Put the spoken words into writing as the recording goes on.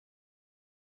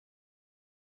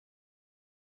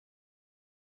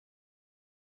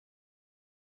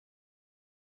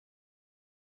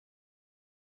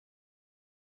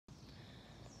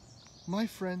My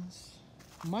friends,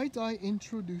 might I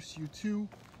introduce you to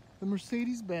the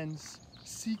Mercedes-Benz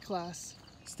C-Class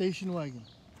station wagon.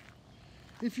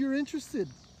 If you're interested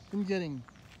in getting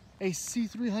a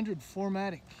C300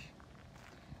 4MATIC,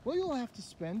 well, you'll have to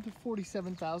spend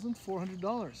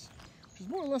 $47,400, which is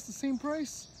more or less the same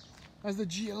price as the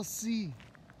GLC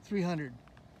 300,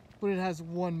 but it has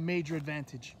one major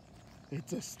advantage.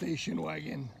 It's a station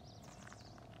wagon.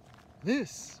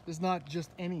 This is not just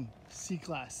any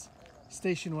C-Class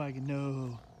station wagon,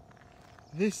 no.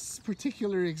 This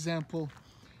particular example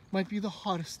might be the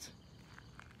hottest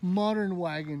modern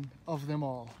wagon of them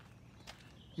all.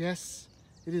 Yes,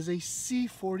 it is a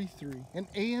C43, an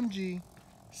AMG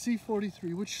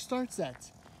C43, which starts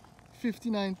at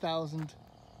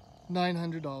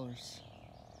 $59,900.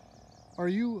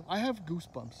 I have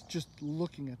goosebumps just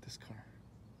looking at this car.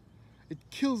 It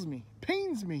kills me,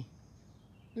 pains me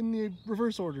in the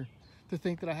reverse order to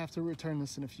think that I have to return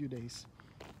this in a few days.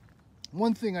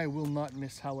 One thing I will not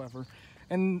miss, however,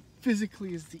 and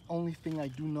physically is the only thing I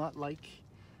do not like,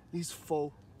 these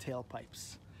faux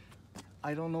tailpipes.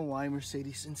 I don't know why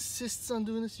Mercedes insists on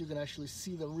doing this. You can actually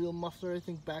see the real muffler, I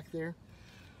think, back there.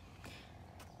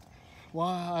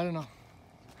 Why, I don't know.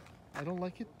 I don't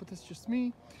like it, but that's just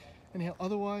me. Anyhow,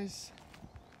 otherwise,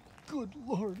 good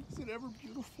Lord, is it ever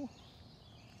beautiful?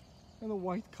 And the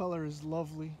white color is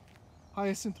lovely.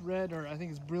 Hyacinth red, or I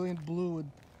think it's brilliant blue, would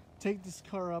take this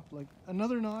car up like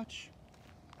another notch.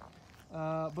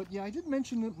 But yeah, I did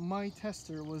mention that my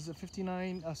tester was a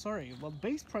the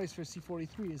base price for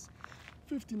C43 is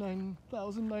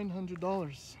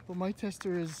 $59,900. But my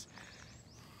tester is,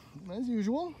 as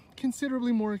usual,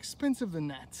 considerably more expensive than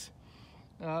that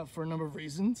for a number of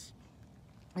reasons.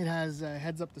 It has a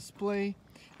heads-up display.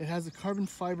 It has a carbon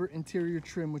fiber interior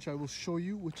trim, which I will show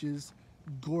you, which is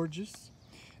gorgeous.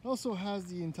 It also has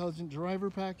the intelligent driver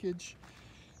package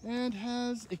and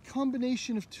has a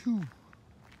combination of two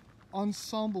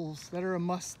ensembles that are a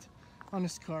must on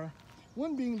this car.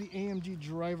 One being the AMG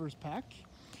driver's pack,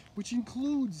 which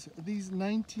includes these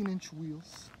 19-inch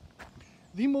wheels,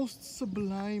 the most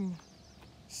sublime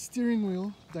steering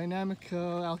wheel, dynamic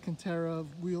Alcantara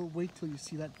wheel, wait till you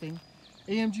see that thing,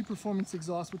 AMG performance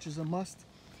exhaust, which is a must,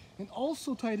 and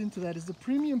also tied into that is the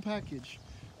premium package,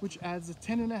 which adds a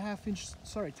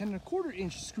 10.25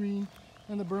 inch screen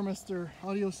and the Burmester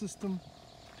audio system.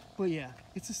 But yeah,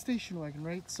 it's a station wagon,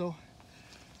 right? So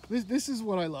this is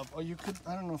what I love. Oh, I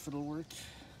don't know if it'll work.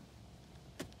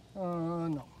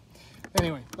 No.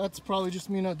 Anyway, that's probably just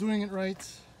me not doing it right.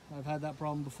 I've had that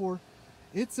problem before.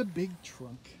 It's a big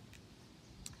trunk.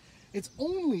 It's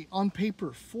only on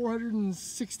paper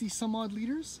 460 some odd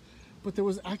liters, but there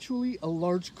was actually a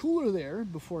large cooler there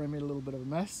before I made a little bit of a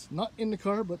mess. Not in the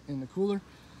car, but in the cooler.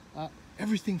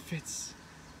 Everything fits.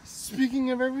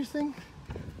 Speaking of everything,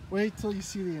 wait till you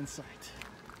see the inside.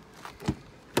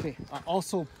 Okay,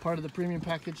 also part of the premium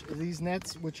package, these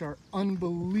nets, which are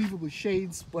unbelievably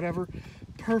shades, whatever,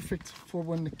 perfect for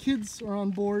when the kids are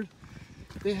on board.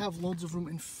 They have loads of room.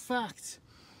 In fact,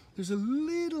 there's a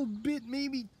little bit,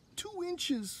 maybe 2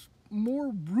 inches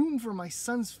more room for my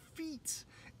son's feet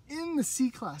in the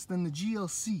C-Class than the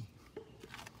GLC.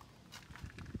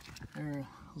 There,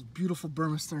 those beautiful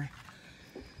Burmester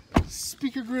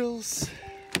speaker grills.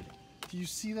 Do you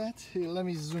see that? Here, let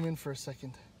me zoom in for a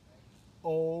second.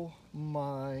 Oh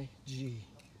my gee.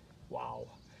 Wow.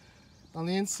 On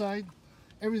the inside,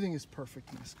 everything is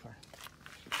perfect in this car.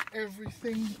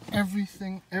 Everything.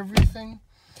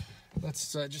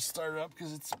 Let's just start it up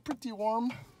because it's pretty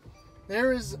warm.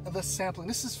 There is the sampling.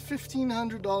 This is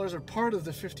 $1,500, or part of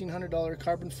the $1,500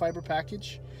 carbon fiber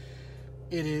package.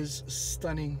 It is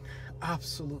stunning,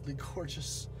 absolutely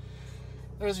gorgeous.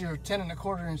 There's your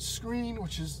 10.25 inch screen,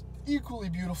 which is equally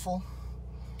beautiful.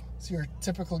 It's your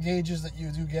typical gauges that you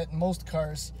do get in most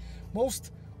cars.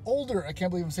 Most older, I can't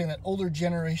believe I'm saying that, older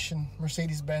generation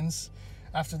Mercedes-Benz,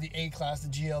 after the A-Class, the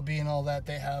GLB and all that,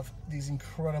 they have these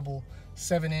incredible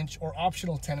 7-inch or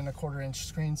optional 10.25 inch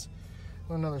screens.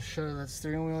 Another shot of that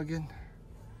steering wheel again.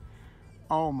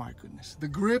 Oh my goodness. The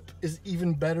grip is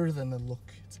even better than the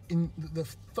look. It's in the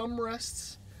thumb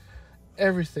rests,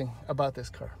 everything about this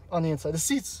car on the inside. The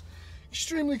seats,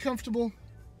 extremely comfortable,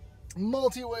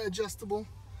 multi-way adjustable,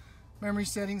 memory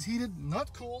settings, heated,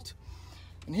 not cooled.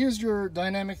 And here's your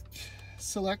dynamic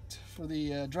select for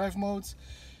the drive modes.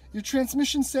 Your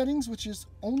transmission settings, which is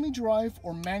only drive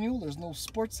or manual. There's no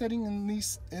sport setting in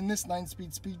this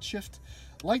 9-speed speed shift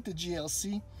like the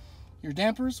GLC. Your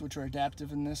dampers, which are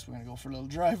adaptive in this. We're gonna go for a little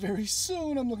drive very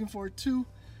soon. I'm looking forward to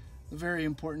the very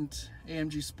important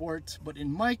AMG Sport, but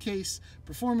in my case,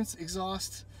 performance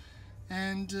exhaust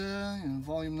and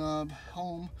volume knob,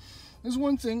 home. There's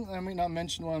one thing I may not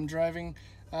mention while I'm driving,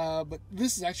 but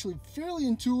this is actually fairly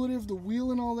intuitive, the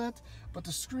wheel and all that, but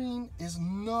the screen is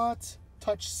not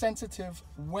touch sensitive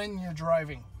when you're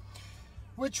driving.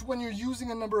 Which, when you're using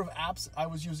a number of apps, I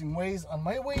was using Waze on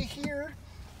my way here,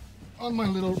 on my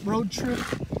little road trip,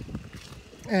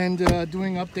 and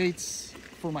doing updates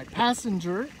for my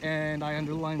passenger, and I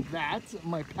underlined that,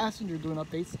 my passenger doing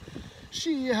updates.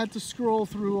 She had to scroll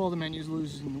through all the menus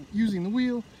using the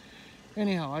wheel.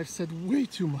 Anyhow, I've said way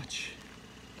too much.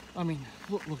 I mean,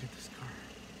 look at this car.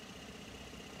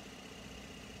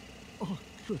 Oh,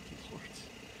 good Lord.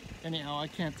 Anyhow, I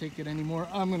can't take it anymore.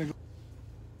 I'm gonna go.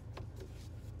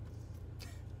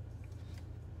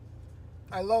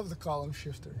 I love the column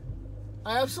shifter.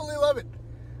 I absolutely love it.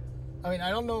 I mean, I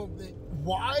don't know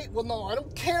why. Well, no, I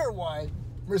don't care why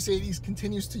Mercedes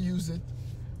continues to use it.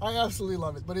 I absolutely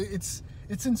love it, but it's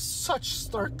in such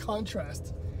stark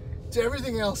contrast to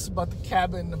everything else about the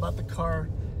cabin, about the car.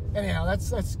 Anyhow,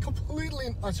 that's completely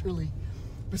and utterly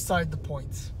beside the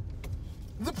point.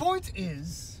 The point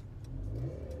is,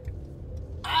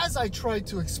 as I tried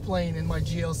to explain in my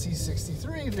GLC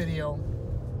 63 video,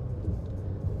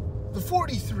 the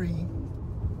 43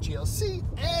 GLC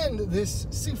and this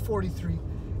C43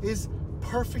 is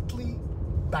perfectly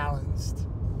balanced,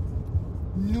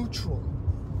 neutral.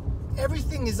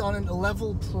 Everything is on a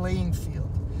level playing field.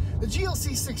 The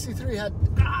GLC 63 had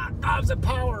gobs of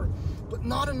power, but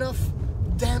not enough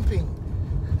damping.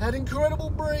 Had incredible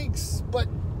brakes, but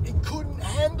it couldn't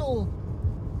handle,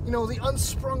 you know, the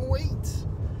unsprung weight.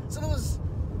 So there was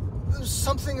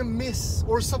something amiss,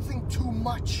 or something too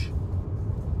much.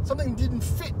 Something didn't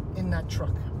fit in that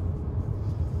truck.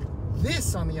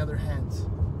 This, on the other hand,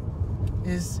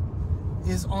 is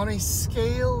on a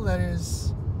scale that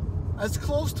is as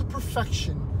close to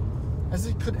perfection as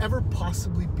it could ever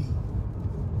possibly be.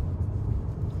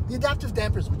 The adaptive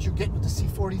dampers, which you get with the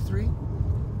C43,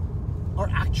 are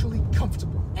actually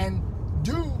comfortable and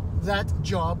do that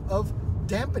job of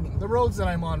dampening. The roads that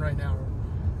I'm on right now are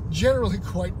generally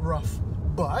quite rough,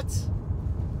 but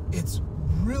it's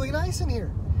really nice in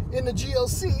here. In the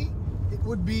GLC, it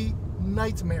would be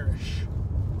nightmarish.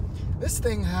 This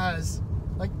thing has,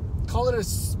 like, call it a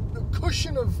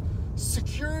cushion of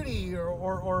security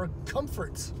or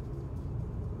comfort.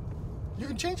 You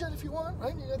can change that if you want,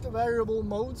 right? You got the variable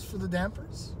modes for the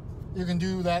dampers. You can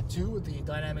do that too with the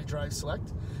dynamic drive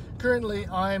select. Currently,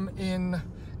 I'm in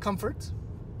comfort,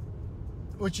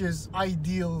 which is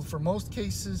ideal for most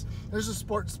cases. There's a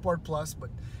Sport Plus, but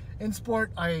in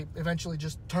Sport, I eventually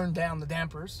just turned down the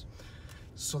dampers.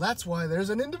 So that's why there's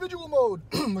an individual mode,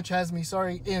 which has me,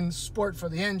 in Sport for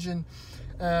the engine,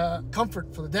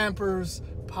 Comfort for the dampers,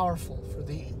 Powerful for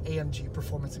the AMG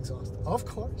performance exhaust, of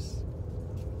course.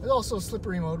 There's also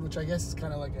slippery mode, which I guess is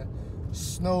kind of like a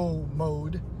snow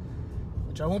mode,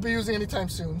 which I won't be using anytime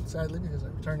soon, sadly, because I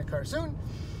return the car soon.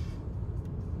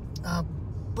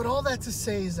 But all that to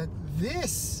say is that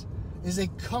this is a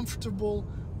comfortable,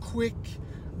 quick,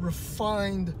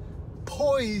 refined,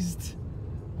 poised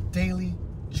daily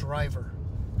driver.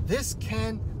 This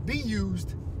can be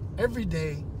used every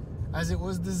day as it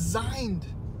was designed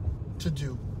to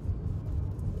do.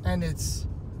 And it's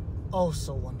oh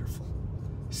so wonderful.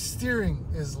 Steering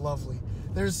is lovely.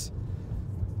 There's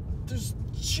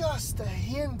just a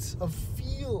hint of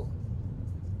feel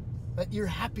that you're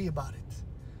happy about it.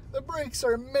 The brakes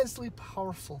are immensely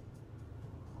powerful.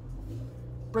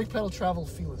 Brake pedal travel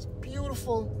feel is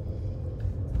beautiful.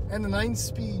 And the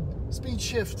 9-speed speed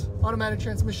shift automatic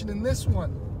transmission in this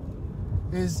one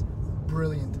is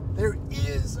brilliant. There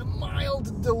is a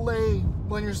mild delay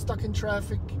when you're stuck in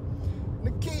traffic. And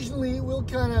occasionally it will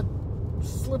kind of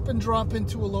slip and drop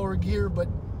into a lower gear, but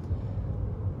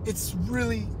it's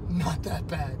really not that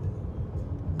bad,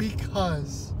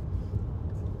 because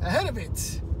ahead of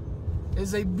it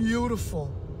is a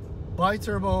beautiful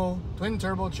bi-turbo, twin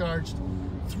turbocharged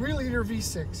 3-liter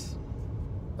V6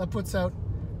 that puts out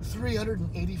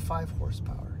 385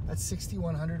 horsepower at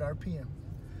 6,100 RPM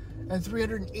and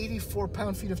 384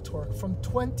 pound-feet of torque from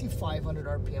 2,500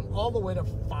 RPM all the way to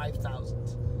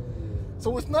 5,000. So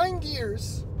with 9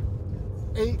 gears,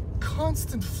 a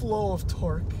constant flow of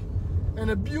torque,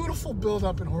 and a beautiful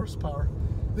build-up in horsepower,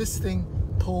 this thing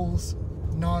pulls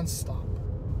non-stop.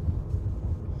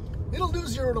 It'll do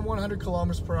 0 to 100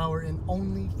 kilometers per hour in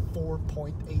only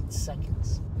 4.8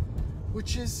 seconds,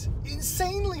 which is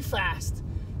insanely fast.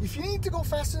 If you need to go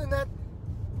faster than that,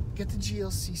 get the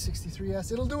GLC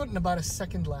 63S. It'll do it in about a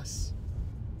second less.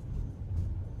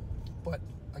 But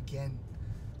again,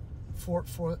 for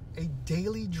a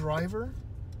daily driver,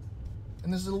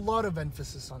 and there's a lot of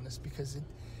emphasis on this because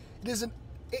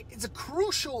it's a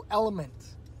crucial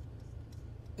element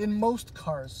in most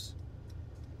cars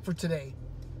for today.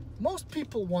 Most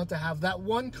people want to have that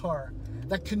one car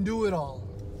that can do it all.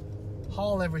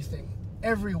 Haul everything,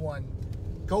 everyone,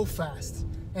 go fast,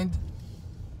 and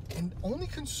only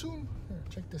consume, here,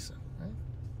 check this out, right?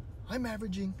 I'm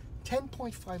averaging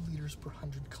 10.5 liters per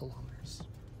 100 kilometers.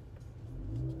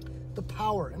 The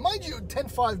power, and mind you,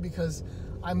 10.5 because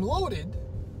I'm loaded,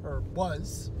 or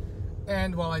was,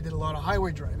 and while I did a lot of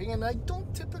highway driving, and I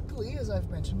don't typically, as I've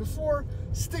mentioned before,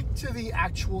 stick to the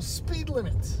actual speed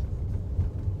limit.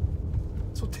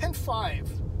 So 10.5,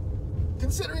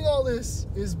 considering all this,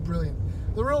 is brilliant.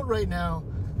 The road right now,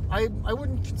 I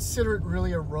wouldn't consider it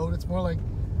really a road. It's more like,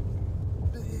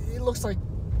 it looks like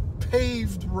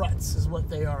paved ruts is what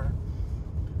they are.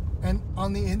 And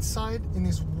on the inside, in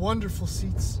these wonderful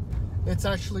seats, it's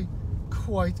actually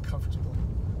quite comfortable.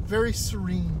 Very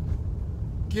serene,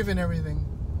 given everything.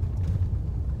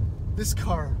 This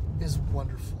car is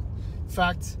wonderful. In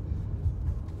fact,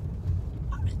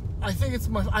 I think it's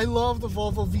I love the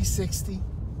Volvo V60,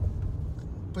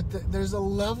 but there's a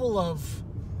level of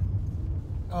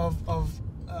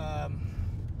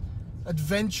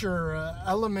adventure,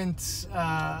 element,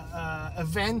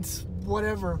 event,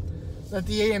 whatever, that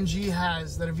the AMG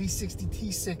has that a V60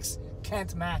 T6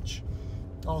 can't match.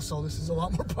 Also, this is a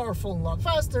lot more powerful and a lot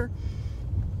faster.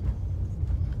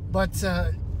 But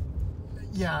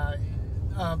yeah,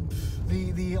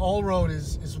 the all-road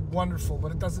is wonderful,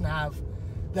 but it doesn't have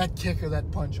that kick or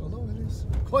that punch, although it is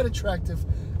quite attractive,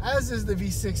 as is the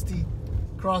V60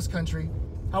 cross-country.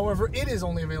 However, it is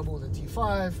only available with a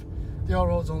T5. The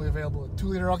all-road is only available with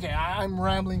 2-liter. Okay, I'm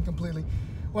rambling completely.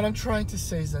 What I'm trying to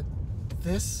say is that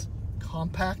this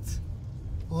compact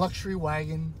luxury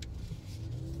wagon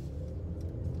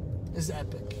is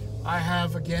epic. I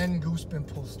have, again, goose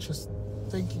pimples just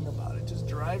thinking about it, just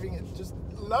driving it, just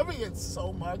loving it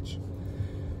so much.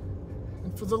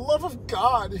 And for the love of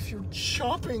God, if you're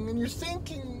shopping and you're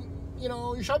thinking, you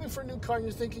know, you're shopping for a new car and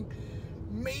you're thinking,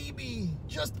 maybe,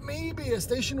 just maybe, a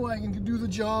station wagon could do the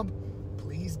job,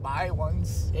 please buy one.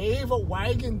 Save a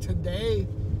wagon today.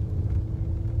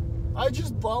 I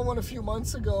just bought one a few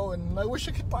months ago, and I wish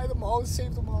I could buy them all and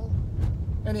save them all.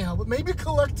 Anyhow, but maybe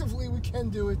collectively we can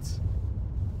do it.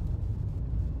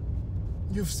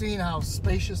 You've seen how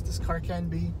spacious this car can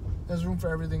be. There's room for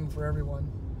everything, for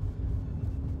everyone.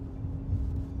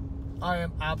 I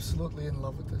am absolutely in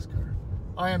love with this car.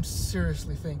 I am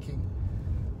seriously thinking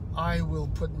I will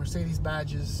put Mercedes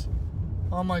badges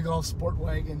on my Golf Sport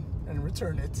wagon and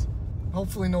return it.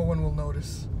 Hopefully no one will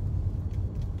notice.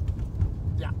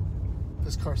 Yeah,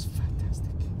 this car's fantastic.